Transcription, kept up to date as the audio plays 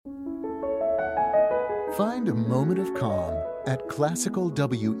Find a moment of calm at Classical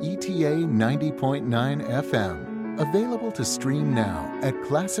WETA 90.9 FM. Available to stream now at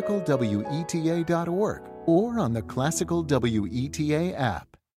classicalweta.org or on the Classical WETA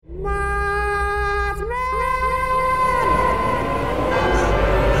app.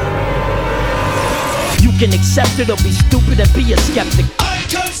 You can accept it or be stupid and be a skeptic.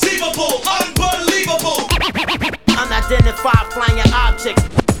 Inconceivable, unbelievable. Unidentified flying objects.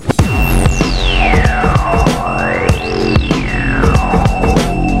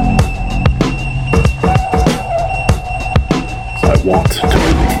 I want to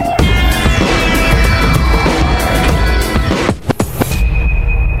believe.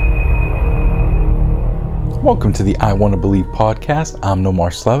 Welcome to the I Want to Believe podcast. I'm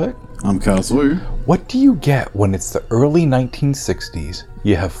Nomar Slevik. I'm Kyle Sawyer. What do you get when it's the early 1960s,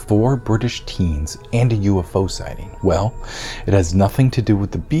 you have 4 British teens and a UFO sighting? Well, it has nothing to do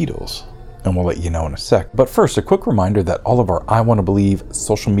with the Beatles, and we'll let you know in a sec. But first, a quick reminder that all of our I Want to Believe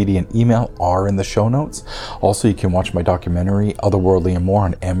social media and email are in the show notes. Also, you can watch my documentary, Otherworldly and More,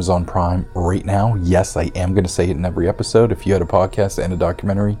 on Amazon Prime right now. Yes, I am going to say it in every episode. If you had a podcast and a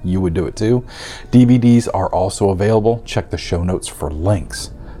documentary, you would do it too. DVDs are also available. Check the show notes for links.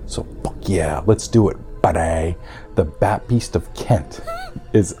 So, fuck yeah, let's do it, buddy. The Bat Beast of Kent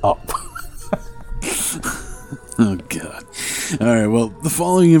is up. Oh, God. All right, well, the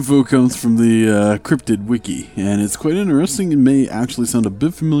following info comes from the Cryptid Wiki, and it's quite interesting and may actually sound a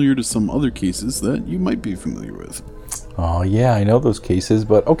bit familiar to some other cases that you might be familiar with. Oh, yeah, I know those cases,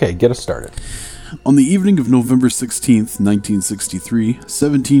 but okay, get us started. On the evening of November 16th, 1963,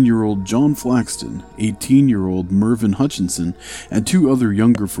 17-year-old John Flaxton, 18-year-old Mervyn Hutchinson, and 2 other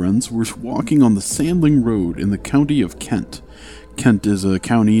younger friends were walking on the Sandling Road in the county of Kent. Kent is a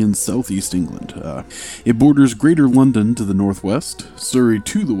county in southeast England. It borders Greater London to the northwest, Surrey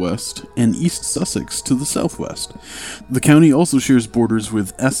to the west, and East Sussex to the southwest. The county also shares borders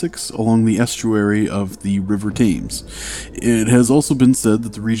with Essex along the estuary of the River Thames. It has also been said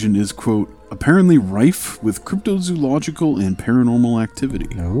that the region is, quote, apparently rife with cryptozoological and paranormal activity.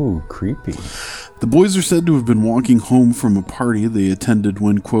 Ooh, creepy. The boys are said to have been walking home from a party they attended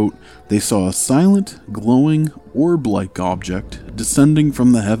when, quote, they saw a silent, glowing, orb-like object descending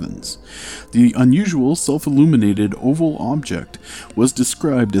from the heavens. The unusual, self-illuminated oval object was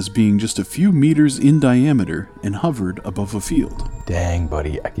described as being just a few meters in diameter and hovered above a field. Dang,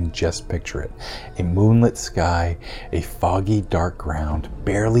 buddy, I can just picture it. A moonlit sky, a foggy, dark ground,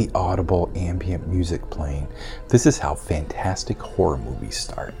 barely audible ambient music playing. This is how fantastic horror movies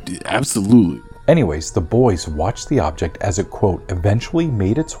start. Absolutely. Anyways, the boys watched the object as it, quote, eventually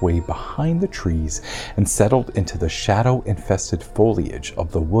made its way behind the trees and settled into the shadow-infested foliage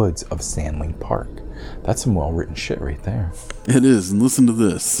of the woods of Sandling Park. That's some well-written shit right there. It is, and listen to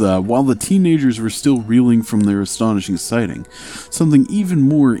this. While the teenagers were still reeling from their astonishing sighting, something even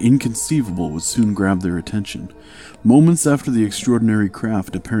more inconceivable would soon grab their attention. Moments after the extraordinary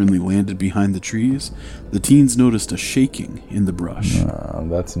craft apparently landed behind the trees, the teens noticed a shaking in the brush.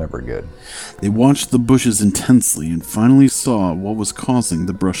 That's never good. They watched the bushes intensely and finally saw what was causing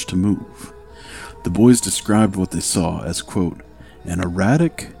the brush to move. The boys described what they saw as, quote, an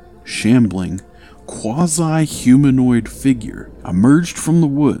erratic, shambling, quasi-humanoid figure emerged from the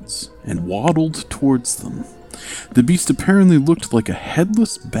woods and waddled towards them. The beast apparently looked like a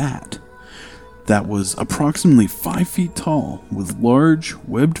headless bat that was approximately 5 feet tall, with large,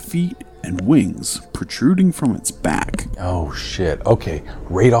 webbed feet and wings protruding from its back. Oh shit. Okay,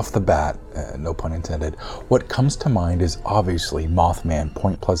 right off the bat, no pun intended, what comes to mind is obviously Mothman,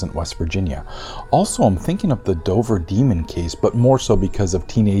 Point Pleasant, West Virginia. Also, I'm thinking of the Dover Demon case, but more so because of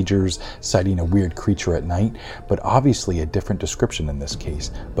teenagers sighting a weird creature at night, but obviously a different description in this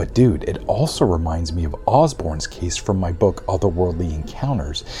case. But dude, it also reminds me of Osborne's case from my book Otherworldly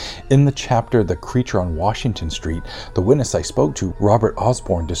Encounters. In the chapter The Creature on Washington Street, the witness I spoke to, Robert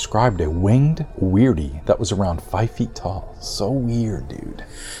Osborne, described a winged weirdie that was around 5 feet tall. So weird, dude.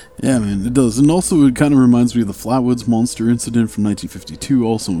 Yeah, man, it does. And also, it kind of reminds me of the Flatwoods Monster incident from 1952,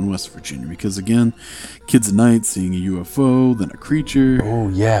 also in West Virginia. Because, again, kids at night seeing a UFO, then a creature. Oh,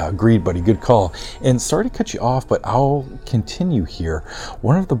 yeah, agreed, buddy. Good call. And sorry to cut you off, but I'll continue here.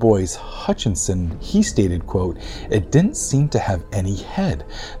 One of the boys, Hutchinson, he stated, quote, it didn't seem to have any head.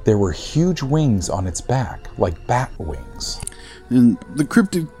 There were huge wings on its back, like bat wings. And the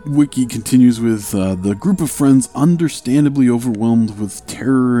Cryptid Wiki continues with, the group of friends, understandably overwhelmed with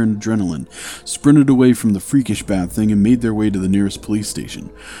terror and adrenaline, sprinted away from the freakish bat thing and made their way to the nearest police station.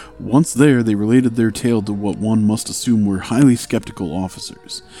 Once there, they related their tale to what one must assume were highly skeptical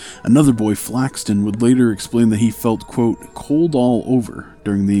officers. Another boy, Flaxton, would later explain that he felt, quote, cold all over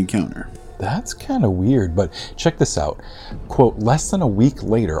during the encounter. That's kind of weird, but check this out. Quote, less than a week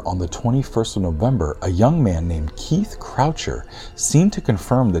later, on the 21st of November, a young man named Keith Croucher seemed to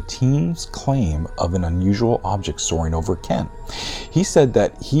confirm the team's claim of an unusual object soaring over Kent. He said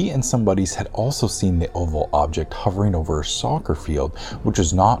that he and some buddies had also seen the oval object hovering over a soccer field, which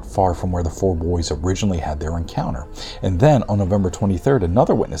was not far from where the four boys originally had their encounter. And then on November 23rd,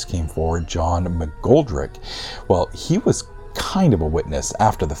 another witness came forward, John McGoldrick. Well, he was kind of a witness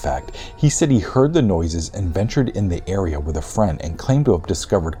after the fact. He said he heard the noises and ventured in the area with a friend and claimed to have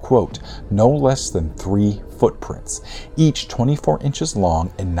discovered, quote, no less than 3 footprints, each 24 inches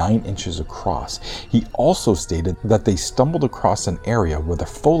long and 9 inches across. He also stated that they stumbled across an area where the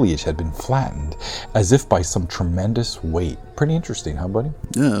foliage had been flattened as if by some tremendous weight. Pretty interesting, huh, buddy?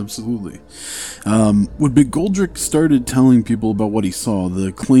 Yeah, absolutely. When McGoldrick started telling people about what he saw,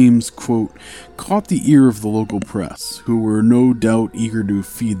 the claims, quote, caught the ear of the local press, who were no doubt eager to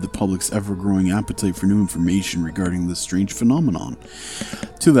feed the public's ever-growing appetite for new information regarding this strange phenomenon.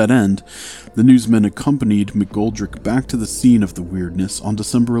 To that end, the newsmen accompanied McGoldrick back to the scene of the weirdness on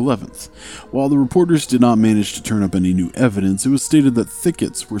December 11th. While the reporters did not manage to turn up any new evidence, it was stated that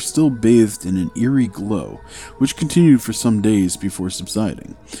thickets were still bathed in an eerie glow, which continued for some days before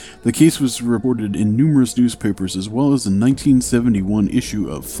subsiding. The case was reported in numerous newspapers as well as a 1971 issue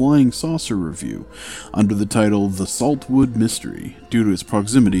of Flying Saucer Review under the title The Saltwood Mystery, due to its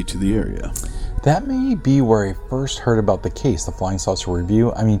proximity to the area. That may be where I first heard about the case, the Flying Saucer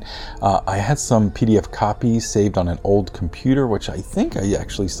Review. I mean, I had some PDF copies saved on an old computer, which I think I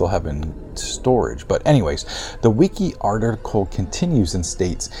actually still have in storage. But anyways, the wiki article continues and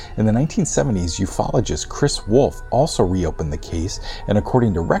states, in the 1970s, ufologist Chris Wolf also reopened the case, and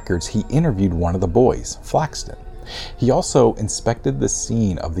according to records, he interviewed one of the boys, Flaxton. He also inspected the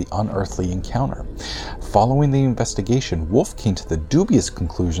scene of the unearthly encounter. Following the investigation, Wolf came to the dubious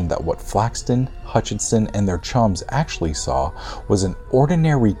conclusion that what Flaxton, Hutchinson, and their chums actually saw was an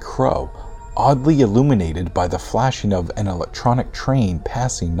ordinary crow, oddly illuminated by the flashing of an electronic train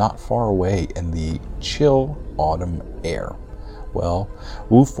passing not far away in the chill autumn air. Well,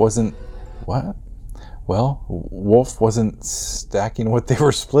 Wolf wasn't stacking what they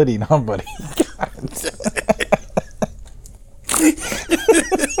were splitting, huh, buddy?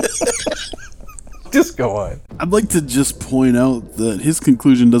 Just go on. I'd like to just point out that his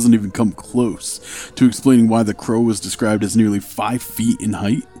conclusion doesn't even come close to explaining why the crow was described as nearly 5 feet in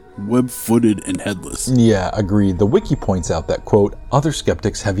height, web-footed, and headless. Yeah, agreed. The wiki points out that, quote, other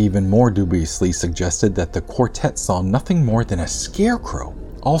skeptics have even more dubiously suggested that the quartet saw nothing more than a scarecrow.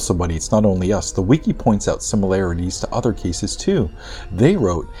 Also, buddy, it's not only us. The wiki points out similarities to other cases too. They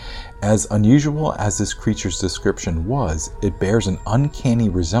wrote, as unusual as this creature's description was, it bears an uncanny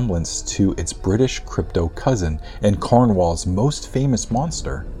resemblance to its British crypto cousin and Cornwall's most famous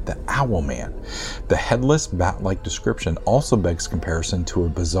monster, the Owlman. The headless, bat-like description also begs comparison to a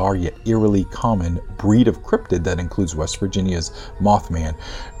bizarre yet eerily common breed of cryptid that includes West Virginia's Mothman,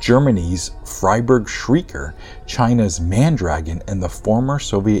 Germany's Freiburg Shrieker, China's Mandragon, and the former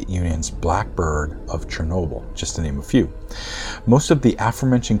Soviet Union's Blackbird of Chernobyl, just to name a few. Most of the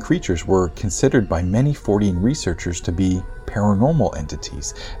aforementioned creatures were considered by many Fortean researchers to be paranormal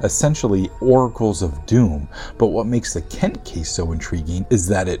entities, essentially oracles of doom, but what makes the Kent case so intriguing is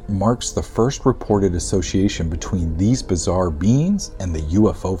that it marks the first reported association between these bizarre beings and the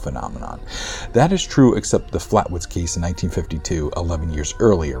UFO phenomenon. That is true except the Flatwoods case in 1952, 11 years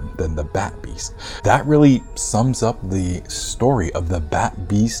earlier than the Bat Beast. That really sums up the story of the Bat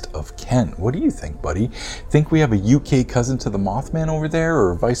Beast of Kent. What do you think, buddy? Think we have a UK cousin to the Mothman over there,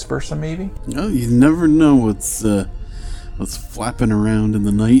 or vice versa maybe? No, you never know what's flapping around in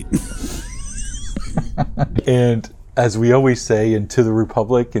the night. And as we always say, and to the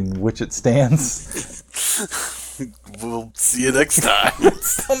Republic in which it stands, We'll see you next time.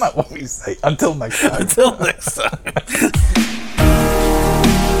 still not what we say. Until next time. Until next time.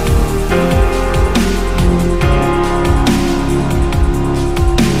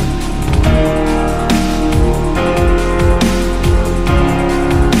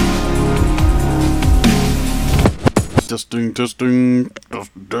 Testing.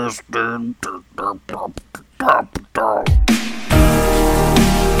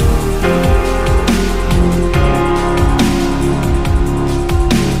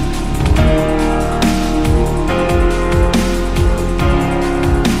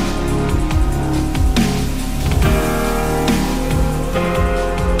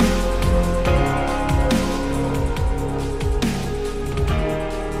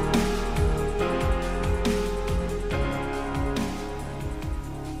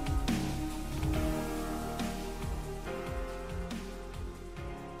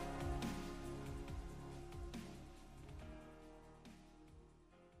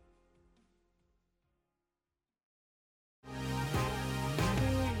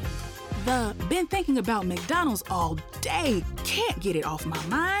 Been thinking about McDonald's all day. Can't get it off my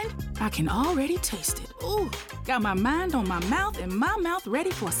mind. I can already taste it. Ooh, got my mind on my mouth and my mouth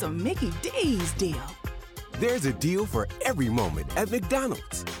ready for some Mickey D's deal. There's a deal for every moment at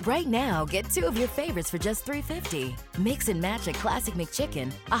McDonald's. Right now, get 2 of your favorites for just $3.50. Mix and match a classic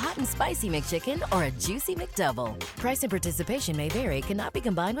McChicken, a hot and spicy McChicken, or a juicy McDouble. Price and participation may vary. Cannot be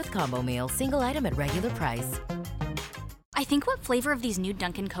combined with combo meal. Single item at regular price. I think what flavor of these new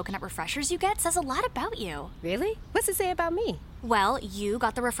Dunkin' Coconut Refreshers you get says a lot about you. Really? What's it say about me? Well, you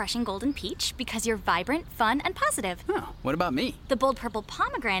got the refreshing golden peach because you're vibrant, fun, and positive. Huh, what about me? The bold purple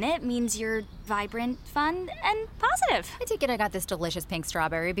pomegranate means you're vibrant, fun, and positive. I take it I got this delicious pink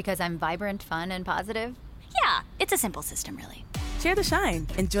strawberry because I'm vibrant, fun, and positive. Yeah, it's a simple system, really. Share the shine.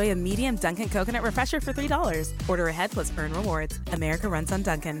 Enjoy a medium Dunkin' Coconut Refresher for $3. Order ahead plus earn rewards. America runs on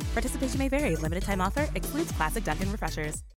Dunkin'. Participation may vary. Limited time offer. Excludes classic Dunkin' Refreshers.